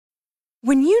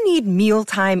When you need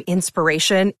mealtime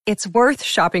inspiration, it's worth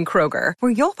shopping Kroger,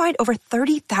 where you'll find over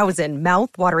 30,000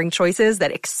 mouth-watering choices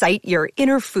that excite your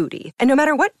inner foodie. And no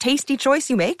matter what tasty choice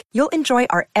you make, you'll enjoy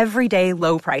our everyday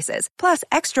low prices, plus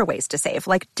extra ways to save,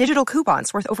 like digital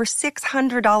coupons worth over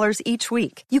 $600 each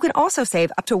week. You can also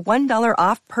save up to $1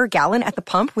 off per gallon at the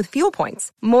pump with fuel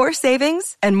points. More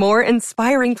savings and more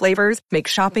inspiring flavors make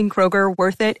shopping Kroger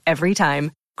worth it every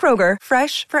time. Kroger,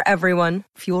 fresh for everyone.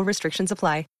 Fuel restrictions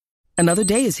apply. Another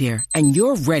day is here, and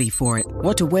you're ready for it.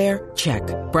 What to wear? Check.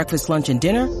 Breakfast, lunch, and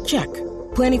dinner? Check.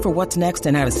 Planning for what's next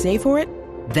and how to save for it?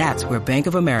 That's where Bank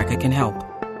of America can help.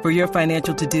 For your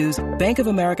financial to-dos, Bank of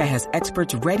America has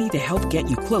experts ready to help get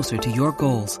you closer to your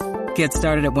goals. Get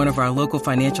started at one of our local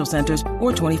financial centers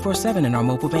or 24/7 in our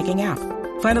mobile banking app.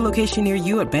 Find a location near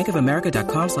you at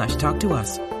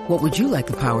bankofamerica.com/talktous. What would you like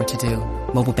the power to do?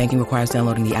 Mobile banking requires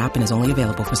downloading the app and is only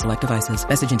available for select devices.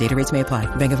 Message and data rates may apply.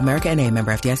 Bank of America N.A.,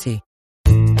 member FDIC.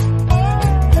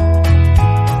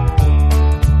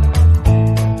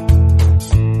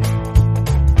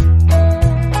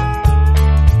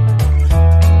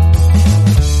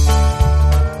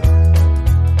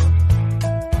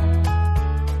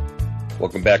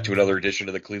 Welcome back to another edition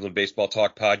of the Cleveland Baseball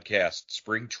Talk Podcast,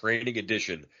 Spring Training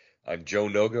Edition. I'm Joe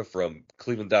Noga from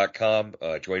Cleveland.com,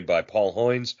 joined by Paul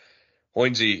Hoynes.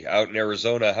 Hoynesy, out in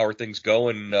Arizona, how are things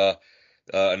going?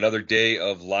 Another day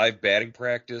of live batting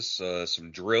practice,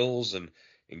 some drills, and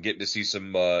getting to see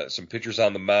some pitchers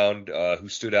on the mound. Who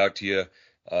stood out to you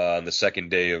on the second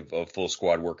day of full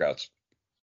squad workouts?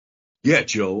 Yeah,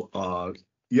 Joe.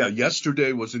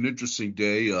 Yesterday was an interesting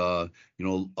day.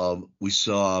 We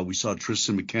saw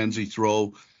Tristan McKenzie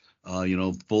throw,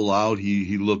 full out.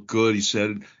 He looked good. He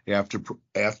said after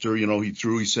he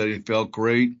threw, he said he felt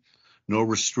great. No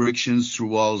restrictions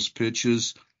through all his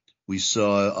pitches. We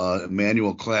saw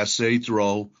Emmanuel Class A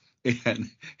throw,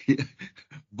 and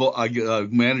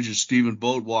manager Stephen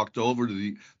Vogt walked over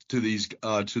to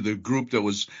the group that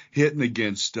was hitting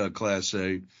against Class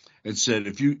A and said,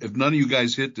 if none of you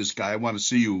guys hit this guy, I want to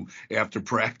see you after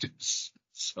practice.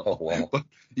 So wow.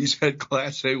 He said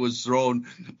Class A was thrown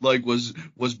like was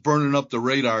burning up the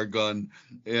radar gun,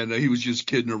 and he was just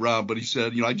kidding around. But he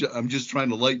said, I'm just trying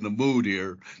to lighten the mood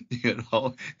here,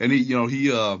 And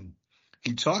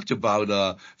he talked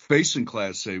about facing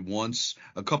Class A once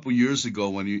a couple years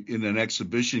ago when in an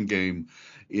exhibition game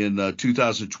in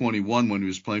 2021 when he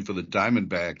was playing for the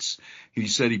Diamondbacks. He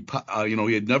said he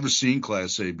had never seen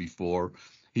Class A before.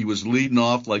 He was leading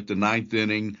off like the ninth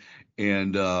inning,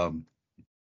 and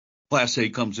Class A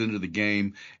comes into the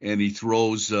game, and he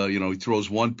throws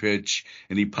one pitch,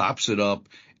 and he pops it up,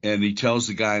 and he tells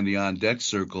the guy in the on-deck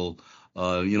circle,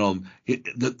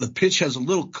 the pitch has a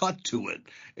little cut to it,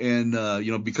 and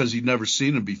because he'd never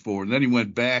seen it before. And then he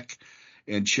went back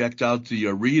and checked out the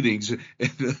readings, and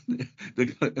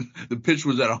the pitch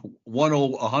was at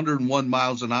 101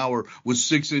 miles an hour with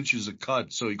 6 inches of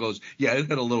cut. So he goes, yeah, it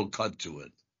had a little cut to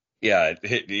it. Yeah,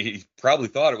 he probably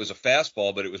thought it was a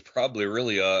fastball, but it was probably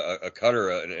really a cutter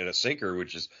and a sinker,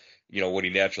 which is, what he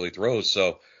naturally throws.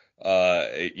 So,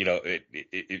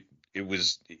 it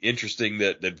was interesting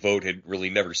that Vogt had really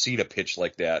never seen a pitch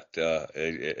like that,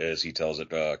 as he tells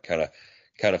it. Kind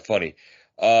of funny.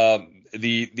 The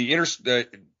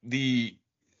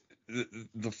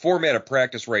format of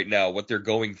practice right now, what they're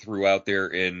going through out there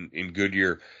in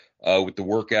Goodyear, with the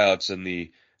workouts and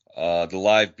the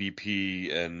live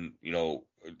BP and,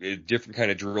 different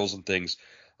kind of drills and things,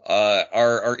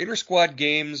 are inter squad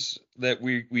games that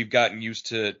we've gotten used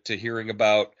to hearing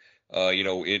about,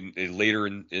 in later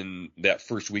in that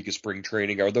first week of spring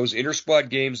training. Are those inter squad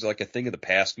games like a thing of the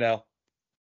past now?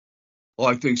 Well,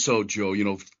 I think so, Joe.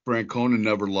 Frank Conan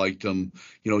never liked them.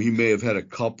 He may have had a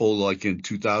couple like in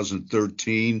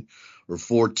 2013 or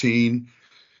 14.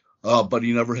 But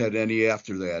he never had any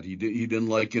after that. He didn't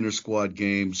like inter-squad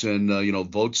games. And,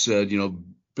 Vogt said,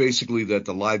 basically that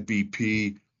the live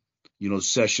BP,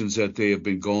 sessions that they have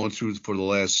been going through for the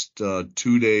last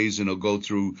 2 days, and they'll go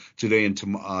through today and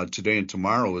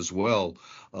tomorrow as well.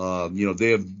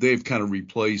 They've kind of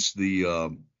replaced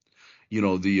the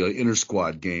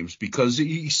inter-squad games, because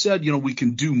he said, we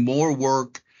can do more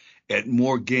work at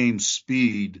more game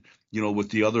speed,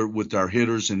 with our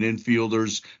hitters and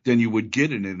infielders than you would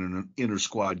get in an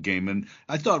inter-squad game. And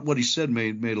I thought what he said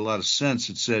made a lot of sense.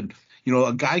 It said,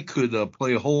 a guy could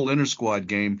play a whole inter-squad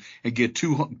game and get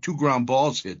two ground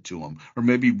balls hit to him, or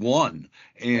maybe one.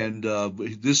 And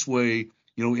this way,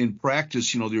 in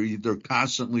practice, they're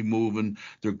constantly moving,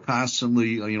 they're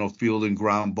constantly, fielding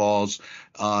ground balls.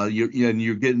 You're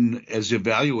getting, as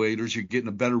evaluators, you're getting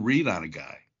a better read on a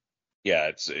guy. Yeah,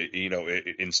 it's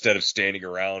instead of standing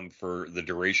around for the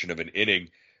duration of an inning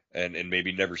and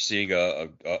maybe never seeing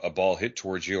a ball hit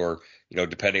towards you, or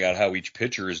depending on how each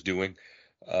pitcher is doing,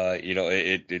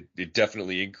 it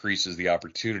definitely increases the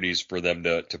opportunities for them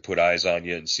to put eyes on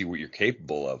you and see what you're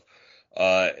capable of.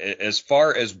 As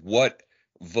far as what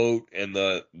Vogt and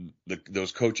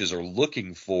those coaches are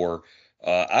looking for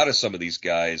out of some of these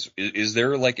guys, is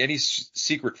there like any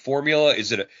secret formula?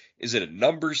 Is it a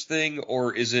numbers thing,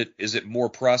 or is it more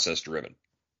process driven?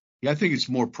 Yeah, I think it's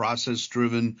more process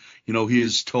driven. He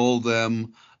has told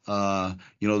them, I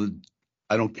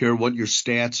don't care what your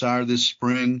stats are this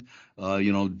spring.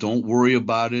 Don't worry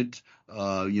about it.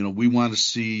 We want to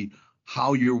see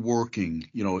how you're working,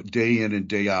 day in and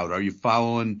day out. Are you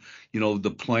following,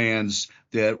 the plans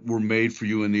that were made for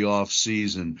you in the off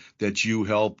season that you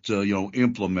helped,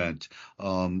 implement?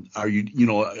 Are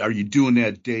you doing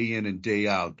that day in and day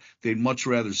out? They'd much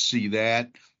rather see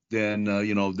that than, a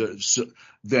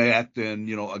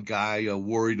guy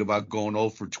worried about going 0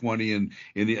 for 20 in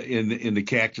the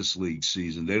Cactus League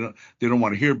season. They don't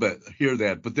want to hear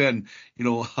that. But then,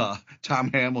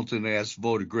 Tom Hamilton asked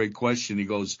Vogt a great question. He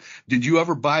goes, "Did you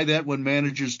ever buy that when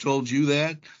managers told you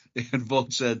that?" And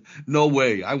Vogt said, "No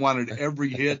way. I wanted every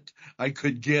hit I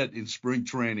could get in spring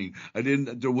training. I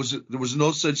didn't. There was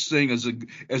no such thing as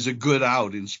a good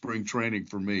out in spring training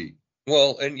for me."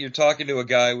 Well, and you're talking to a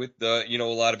guy with a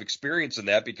lot of experience in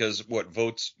that, because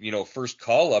Vogt's first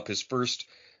call up, his first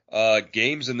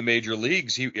games in the major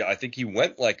leagues, I think he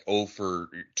went like 0 for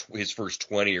his first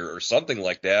 20 or something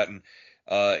like that, and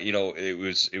it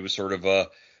was sort of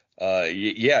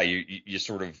you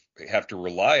sort of have to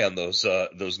rely on those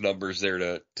numbers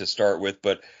there to start with,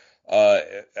 but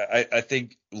I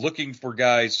think looking for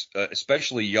guys,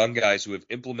 especially young guys who have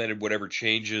implemented whatever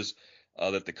changes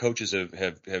that the coaches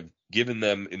have given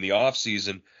them in the off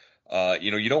season.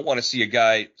 You don't want to see a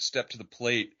guy step to the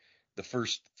plate the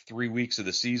first 3 weeks of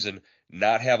the season,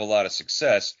 not have a lot of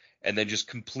success, and then just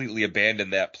completely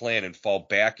abandon that plan and fall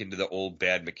back into the old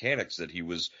bad mechanics that he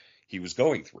was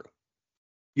going through.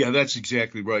 Yeah, that's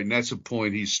exactly right. And that's a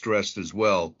point he stressed as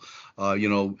well.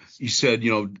 He said,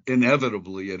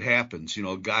 inevitably it happens.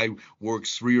 A guy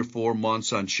works 3 or 4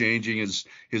 months on changing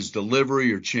his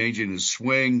delivery or changing his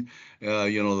swing,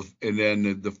 and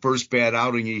then the first bad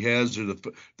outing he has, or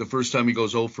the first time he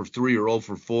goes 0 for 3 or 0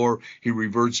 for 4, he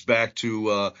reverts back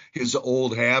to his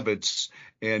old habits.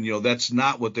 And, that's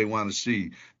not what they want to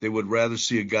see. They would rather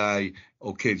see a guy,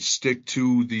 okay, stick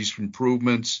to these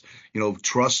improvements,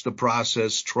 trust the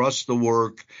process, trust the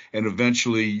work, and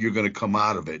eventually you're going to come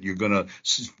out of it. You're going to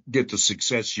get the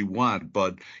success you want.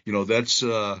 But, that's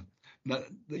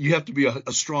you have to be a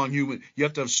strong human. You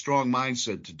have to have a strong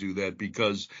mindset to do that,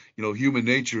 because, human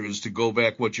nature is to go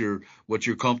back what you're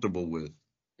comfortable with.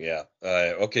 Yeah.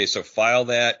 Okay. So file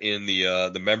that in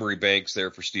the memory banks there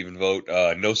for Stephen Vogt.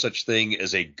 No such thing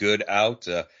as a good out.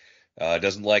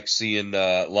 Doesn't like seeing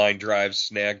line drives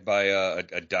snagged by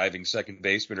a diving second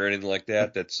baseman or anything like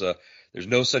that. There's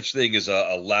no such thing as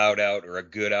a loud out or a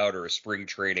good out or a spring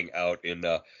training out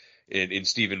in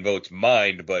Stephen Vogt's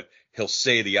mind, but he'll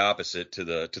say the opposite to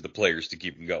the players to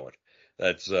keep them going.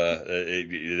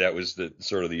 That was the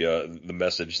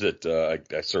message that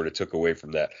I sort of took away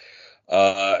from that.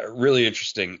 Really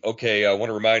interesting. Okay, I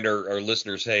want to remind our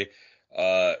listeners, hey,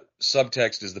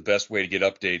 Subtext is the best way to get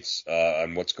updates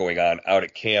on what's going on out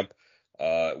at camp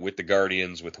with the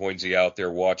Guardians, with Hoynesy out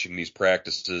there watching these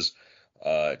practices.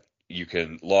 You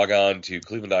can log on to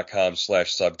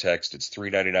cleveland.com/subtext. It's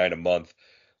 $3.99 a month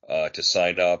to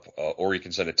sign up, or you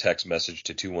can send a text message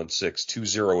to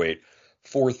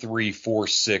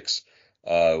 216-208-4346.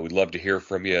 We'd love to hear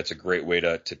from you. It's a great way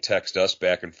to text us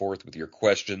back and forth with your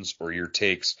questions or your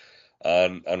takes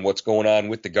on what's going on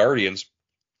with the Guardians.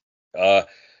 A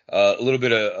little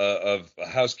bit of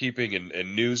housekeeping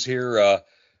and news here.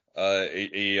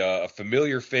 A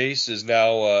familiar face is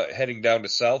now heading down to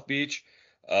South Beach.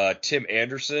 Tim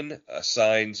Anderson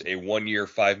signs a 1-year,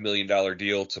 $5 million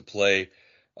deal to play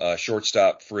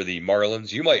shortstop for the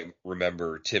Marlins. You might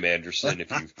remember Tim Anderson if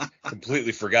you've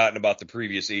completely forgotten about the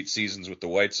previous 8 seasons with the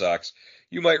White Sox.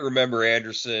 You might remember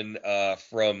Anderson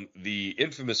from the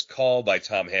infamous call by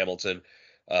Tom Hamilton.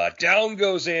 Down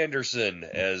goes Anderson,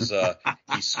 as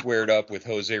he squared up with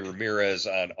José Ramírez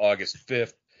on August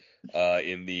 5th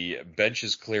in the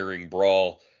benches clearing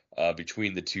brawl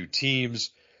between the two teams.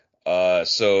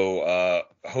 So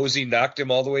Jose knocked him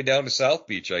all the way down to South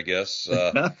Beach, I guess.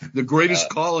 The greatest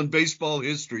call in baseball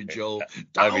history, Joe.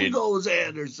 Down goes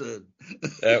Anderson.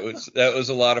 that was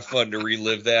a lot of fun to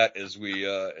relive that as we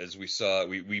saw.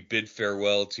 We bid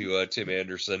farewell to Tim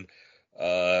Anderson.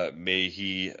 May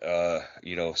he,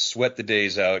 sweat the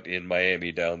days out in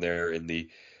Miami down there in the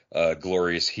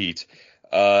glorious heat.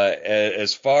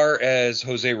 As far as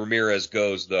Jose Ramirez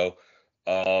goes, though,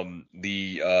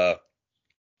 the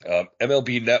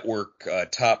MLB Network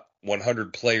top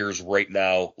 100 players right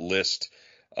now list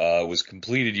was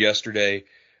completed yesterday.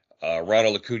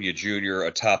 Ronald Acuna Jr.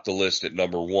 atop the list at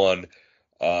number 1,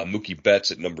 Mookie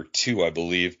Betts at number 2, I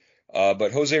believe.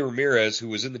 But Jose Ramirez, who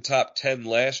was in the top 10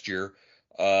 last year,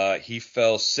 he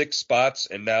fell 6 spots,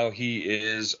 and now he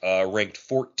is ranked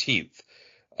 14th.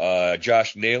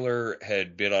 Josh Naylor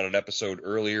had been on an episode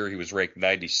earlier. He was ranked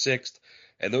 96th,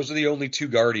 and those are the only 2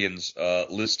 Guardians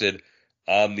listed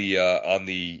on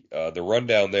the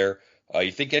rundown there.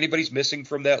 You think anybody's missing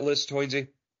from that list, Toinsy?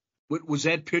 Was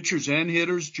that pitchers and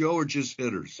hitters, Joe, or just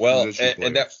hitters? Well,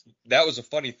 and that was a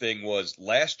funny thing was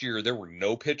last year there were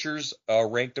no pitchers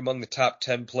ranked among the top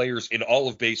 10 players in all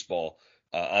of baseball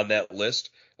on that list.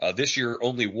 This year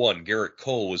only one, Garrett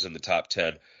Cole, was in the top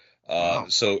 10. Wow.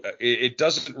 So it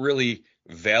doesn't really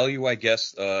value, I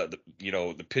guess,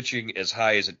 the pitching as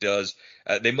high as it does.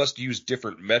 They must use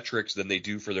different metrics than they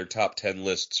do for their top 10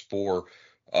 lists for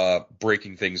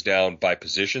breaking things down by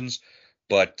positions.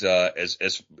 But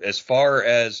as far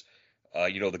as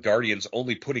the Guardians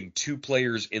only putting 2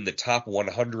 players in the top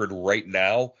 100 right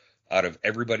now out of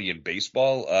everybody in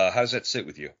baseball, how does that sit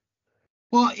with you?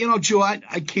 Well, Joe, I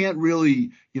can't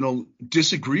really,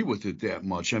 disagree with it that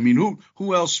much. I mean,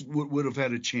 who else would have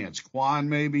had a chance? Quan,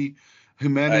 maybe?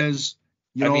 Jimenez?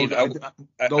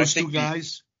 Those 2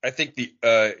 guys? I think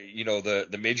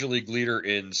the major league leader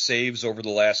in saves over the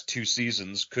last 2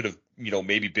 seasons could have,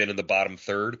 maybe been in the bottom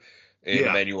third in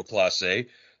Emmanuel Clase.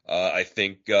 I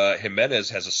think Jimenez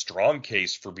has a strong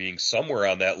case for being somewhere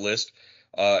on that list.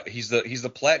 He's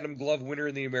the Platinum Glove winner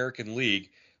in the American League,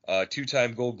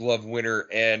 2-time Gold Glove winner,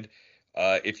 and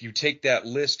if you take that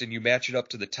list and you match it up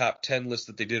to the top 10 list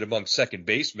that they did among second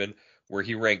basemen, where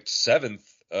he ranked 7th,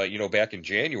 back in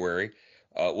January.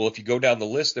 Well, if you go down the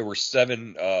list, there were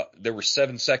seven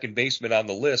second basemen on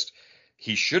the list.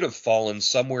 He should have fallen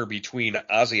somewhere between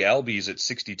Ozzie Albies at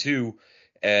 62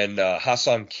 and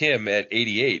Ha-Seong Kim at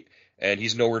 88, and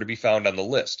he's nowhere to be found on the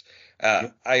list.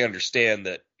 I understand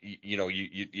that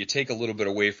you take a little bit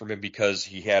away from him because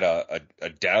he had a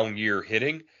down year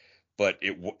hitting, but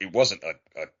it wasn't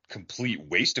a complete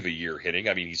waste of a year hitting.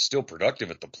 I mean, he's still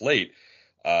productive at the plate.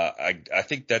 I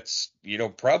think that's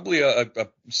probably a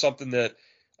something that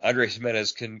Andrés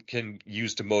Giménez can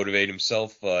use to motivate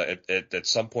himself at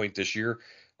some point this year.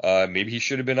 Maybe he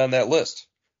should have been on that list.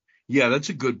 Yeah, that's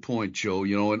a good point, Joe.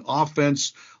 An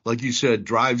offense, like you said,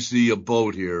 drives the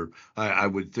boat here. I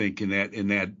would think in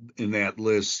that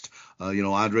list.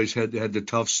 Andres had the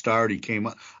tough start. He came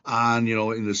on,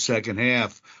 in the second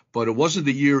half, but it wasn't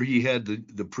the year he had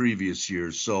the previous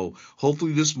year. So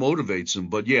hopefully this motivates him.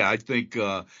 But yeah, I think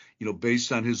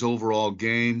based on his overall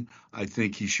game, I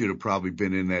think he should have probably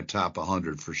been in that top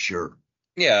 100 for sure.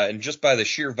 Yeah, and just by the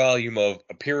sheer volume of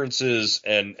appearances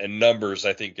and numbers,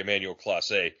 I think Emmanuel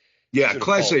Clase. Yeah,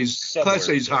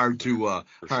 Clase's hard to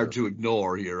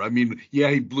ignore here. I mean, yeah,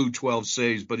 he blew 12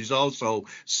 saves, but he's also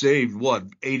saved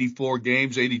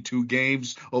 82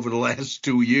 games over the last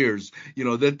 2 years.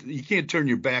 That you can't turn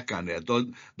your back on that.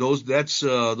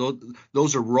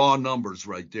 Those are raw numbers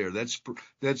right there.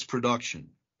 That's production.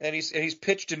 And he's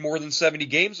pitched in more than 70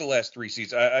 games the last 3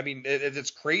 seasons. I mean,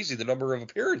 it's crazy the number of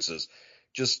appearances.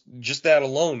 Just that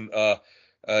alone.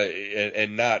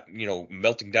 And not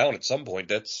melting down at some point.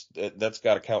 That's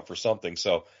got to count for something.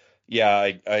 So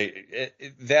yeah,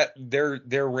 that their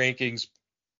rankings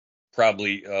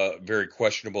probably very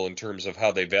questionable in terms of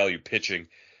how they value pitching.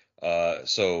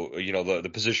 So the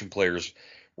position players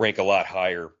rank a lot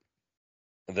higher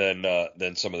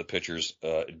than some of the pitchers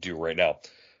do right now.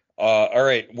 All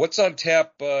right, what's on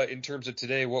tap in terms of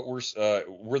today? What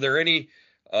were there any?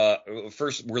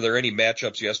 First, were there any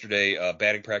matchups yesterday,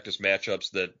 batting practice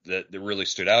matchups that really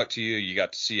stood out to you? You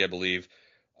got to see, I believe,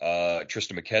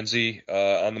 Tristan McKenzie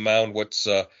on the mound. What's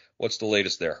the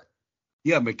latest there?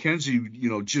 Yeah,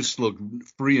 McKenzie, just looked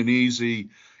free and easy.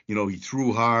 He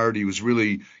threw hard. He was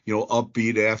really,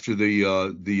 upbeat after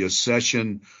the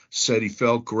session. Said he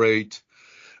felt great.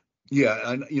 Yeah,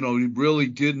 and he really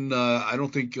didn't. I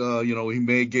don't think he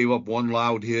may have gave up one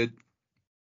loud hit.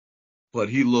 But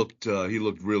he looked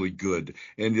really good,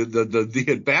 and the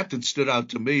at bat that stood out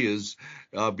to me is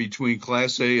between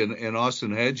Clase and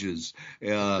Austin Hedges,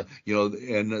 and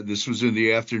this was in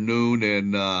the afternoon,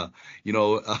 and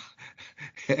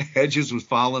Hedges was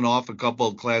fouling off a couple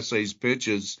of Class A's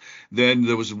pitches. Then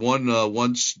there was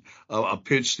a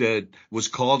pitch that was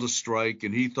called a strike,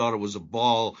 and he thought it was a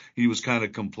ball. He was kind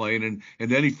of complaining,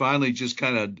 and then he finally just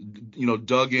kind of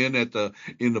dug in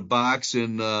in the box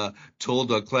and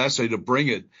told Class A to bring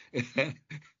it.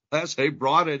 Class A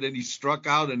brought it, and he struck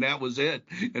out, and that was it.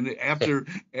 And after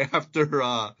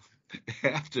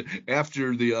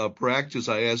the practice,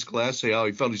 I asked Class A how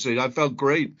he felt. He said, "I felt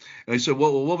great." And I said,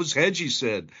 "What was Hedgie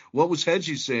said? What was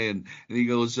Hedgie saying?" And he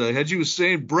goes, "Hedgie was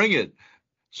saying, bring it."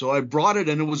 So I brought it,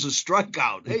 and it was a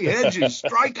strikeout. "Hey, Hedgie,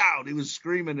 strikeout!" He was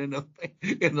screaming in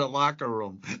the locker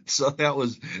room. So that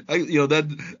was,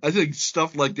 I think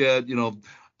stuff like that,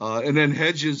 and then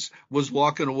Hedges was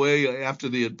walking away after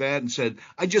the at bat and said,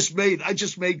 I just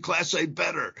made Class A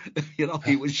better."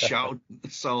 He was shouting.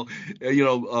 So,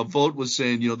 Vogt was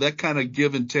saying, that kind of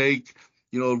give and take,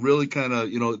 really kind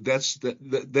of,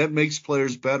 that makes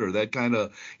players better. That kind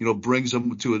of, brings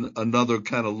them to another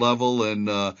kind of level,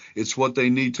 and it's what they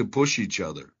need to push each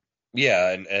other.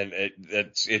 Yeah, and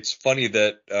it's funny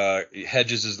that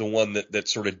Hedges is the one that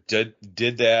sort of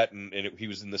did that, and he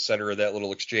was in the center of that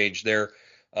little exchange there.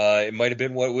 It might have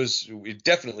been it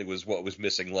definitely was what was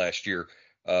missing last year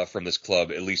from this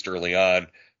club, at least early on,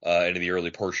 into the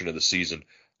early portion of the season,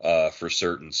 for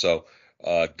certain. So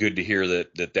good to hear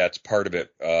that's part of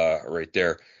it right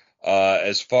there.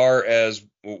 As far as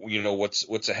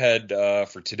what's ahead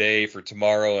for today, for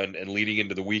tomorrow, and leading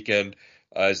into the weekend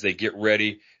as they get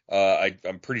ready,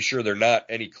 I'm pretty sure they're not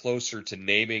any closer to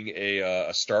naming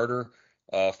a starter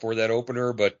for that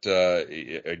opener. But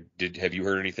have you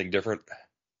heard anything different?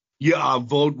 Yeah,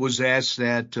 Vogt was asked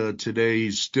that today.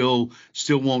 He still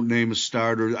won't name a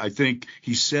starter. I think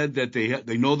he said that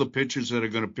they know the pitchers that are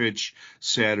going to pitch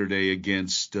Saturday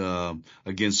against the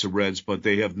Reds, but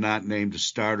they have not named a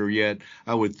starter yet.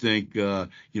 I would think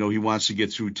he wants to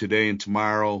get through today and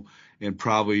tomorrow, and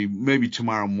maybe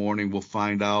tomorrow morning we'll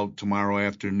find out, tomorrow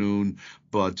afternoon.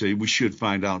 But we should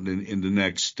find out in the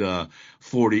next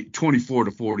 24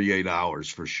 to 48 hours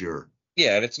for sure.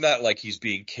 Yeah, and it's not like he's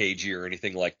being cagey or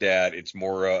anything like that. It's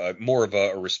more of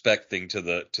a respect thing to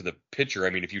the pitcher.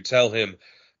 I mean, if you tell him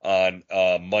on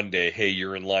Monday, hey,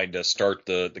 you're in line to start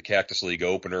the Cactus League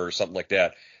opener or something like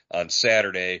that on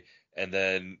Saturday, and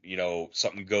then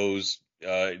something goes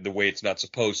the way it's not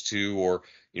supposed to, or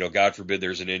God forbid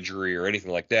there's an injury or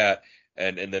anything like that,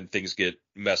 and then things get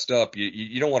messed up.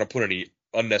 You don't want to put any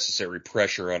unnecessary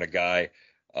pressure on a guy.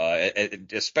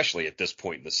 Especially at this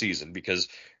point in the season, because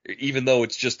even though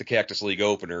it's just the Cactus League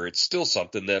opener, it's still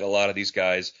something that a lot of these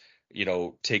guys,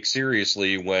 take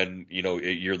seriously when,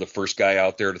 you're the first guy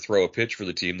out there to throw a pitch for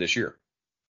the team this year.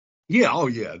 Yeah. Oh,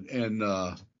 yeah. And,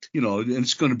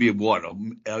 it's going to be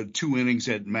 2 innings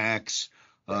at max.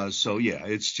 So yeah,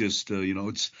 it's just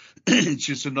it's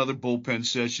just another bullpen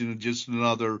session and just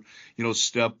another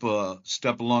step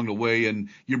along the way, and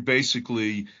you're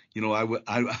basically I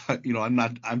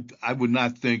would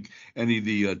not think any of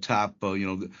the top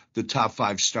the top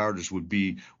 5 starters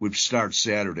would start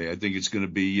Saturday. I think it's going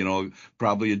to be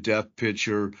probably a depth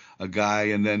pitcher, a guy,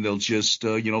 and then they'll just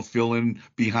fill in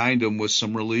behind them with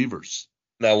some relievers.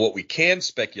 Now, what we can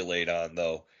speculate on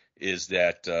though is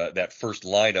that first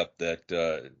lineup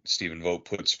that Stephen Vogt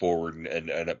puts forward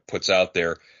and puts out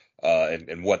there,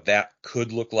 and what that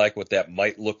could look like, what that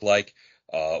might look like,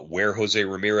 where José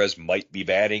Ramírez might be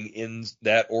batting in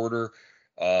that order.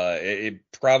 It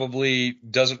probably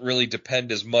doesn't really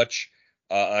depend as much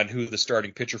on who the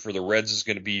starting pitcher for the Reds is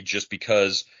going to be, just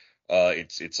because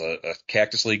it's a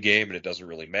Cactus League game and it doesn't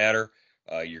really matter.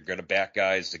 You're going to back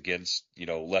guys against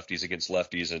lefties against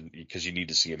lefties, and because you need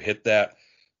to see him hit that.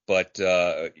 But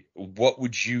what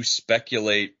would you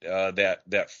speculate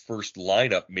that first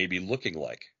lineup may be looking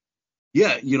like?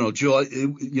 Yeah, Joe,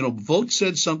 Vogt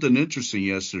said something interesting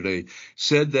yesterday.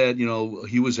 Said that,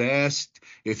 he was asked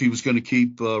if he was going to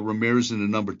keep Ramírez in the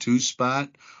number 2 spot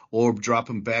or drop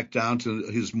him back down to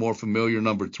his more familiar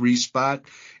number 3 spot.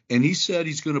 And he said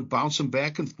he's going to bounce him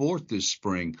back and forth this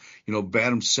spring,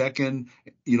 bat him second,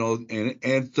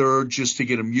 and third, just to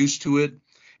get him used to it.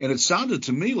 And it sounded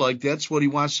to me like that's what he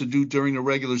wants to do during the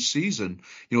regular season,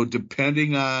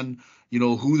 depending on,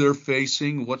 who they're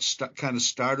facing, what kind of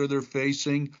starter they're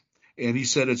facing. And he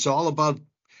said it's all about,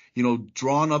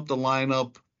 drawing up the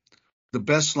lineup, the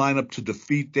best lineup to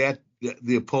defeat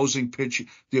the opposing pitcher,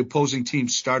 the opposing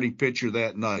team's starting pitcher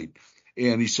that night.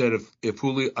 And he said if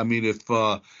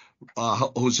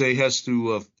Jose has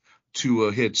to to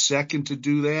hit second to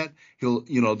do that.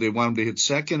 They want him to hit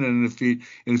second, and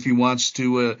if he wants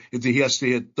to, if he has to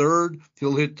hit third,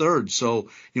 he'll hit third. So,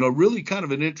 really kind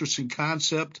of an interesting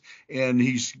concept, and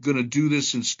he's going to do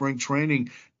this in spring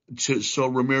training so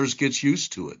Ramirez gets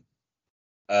used to it.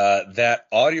 That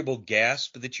audible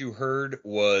gasp that you heard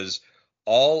was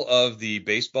all of the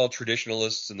baseball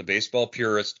traditionalists and the baseball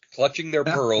purists clutching their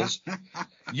pearls.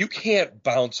 You can't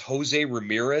bounce Jose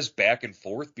Ramirez back and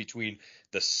forth between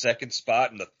the second spot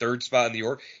and the third spot in the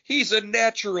order. He's a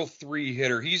natural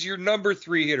 3-hitter. He's your number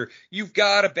 3 hitter. You've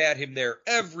got to bat him there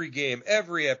every game,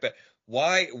 every at-bat.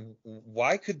 Why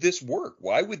could this work?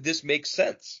 Why would this make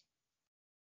sense?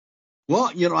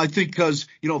 Well, I think because,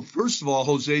 first of all,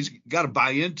 Jose's got to buy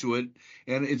into it,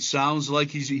 and it sounds like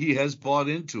he has bought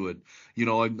into it.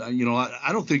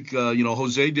 I don't think,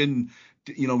 Jose didn't,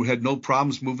 had no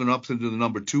problems moving up into the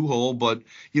number 2 hole, but,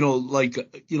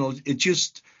 it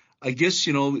just, I guess,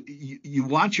 you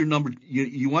want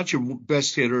your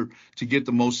best hitter to get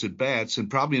the most at bats, and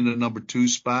probably in the number 2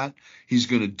 spot, he's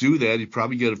going to do that. He'd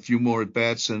probably get a few more at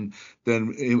bats than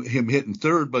him hitting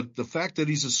third. But the fact that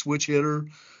he's a switch hitter,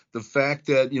 the fact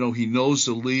that, he knows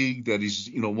the league, that he's,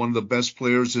 one of the best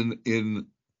players in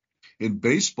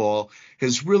baseball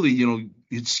has really,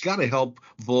 it's got to help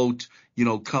Vogt,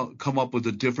 come up with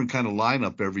a different kind of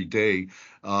lineup every day.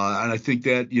 And I think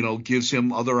that, gives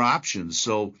him other options.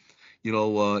 So,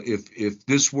 if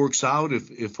this works out,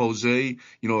 if Jose,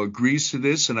 agrees to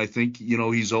this, and I think,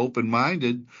 he's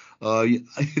open-minded,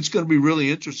 it's going to be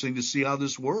really interesting to see how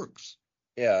this works.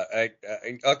 Yeah.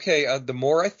 Okay. The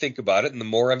more I think about it, and the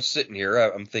more I'm sitting here,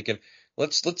 I'm thinking,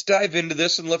 let's dive into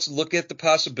this and let's look at the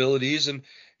possibilities. And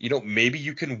maybe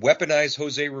you can weaponize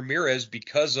Jose Ramirez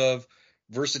because of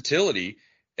versatility.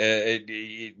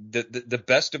 The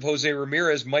best of Jose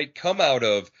Ramirez might come out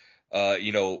of,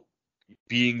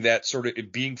 being that sort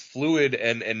of being fluid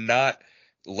and not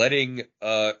letting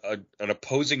an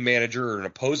opposing manager or an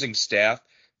opposing staff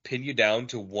pin you down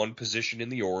to one position in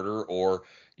the order, or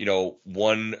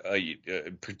one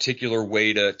particular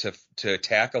way to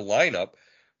attack a lineup.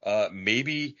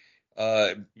 Maybe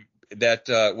that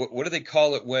what do they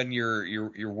call it when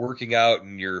you're working out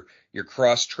and you're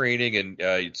cross training, and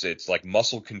it's like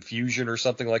muscle confusion or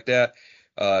something like that.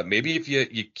 Maybe if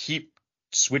you keep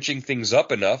switching things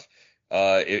up enough,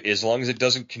 as long as it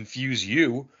doesn't confuse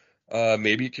you,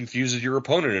 maybe it confuses your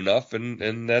opponent enough,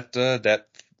 and that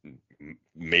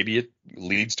maybe it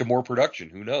leads to more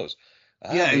production. Who knows?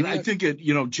 Yeah, and I think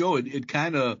Joe, it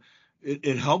kind of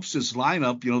it helps this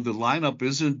lineup. The lineup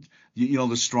isn't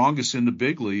the strongest in the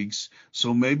big leagues,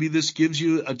 so maybe this gives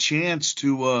you a chance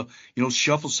to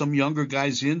shuffle some younger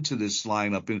guys into this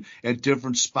lineup and at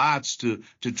different spots to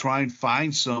try and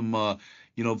find some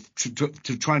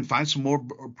to try and find some more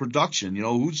production.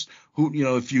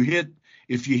 If you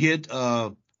hit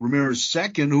Ramirez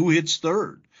second, who hits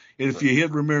third? And if you hit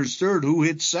Ramirez third, who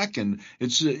hits second?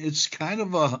 It's kind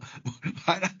of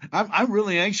I'm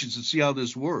really anxious to see how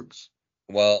this works.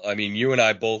 Well, I mean, you and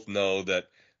I both know that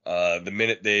the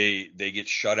minute they get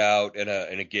shut out in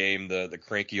a game, the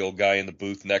cranky old guy in the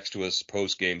booth next to us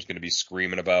post game is going to be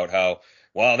screaming about how,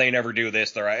 well, they never do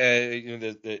this.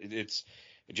 It's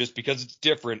just because it's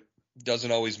different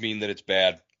doesn't always mean that it's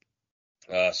bad.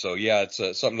 So yeah, it's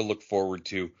something to look forward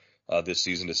to this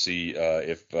season, to see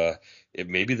if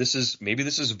maybe this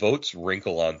is Vogt's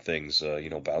wrinkle on things,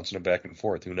 bouncing it back and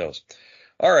forth. Who knows?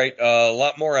 All right, a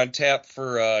lot more on tap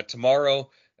for tomorrow,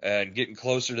 and getting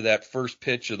closer to that first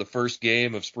pitch of the first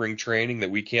game of spring training that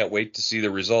we can't wait to see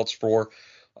the results for.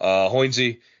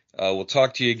 Hoynesy, we'll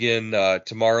talk to you again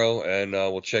tomorrow, and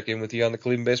we'll check in with you on the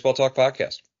Cleveland Baseball Talk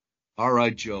podcast. All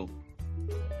right, Joe.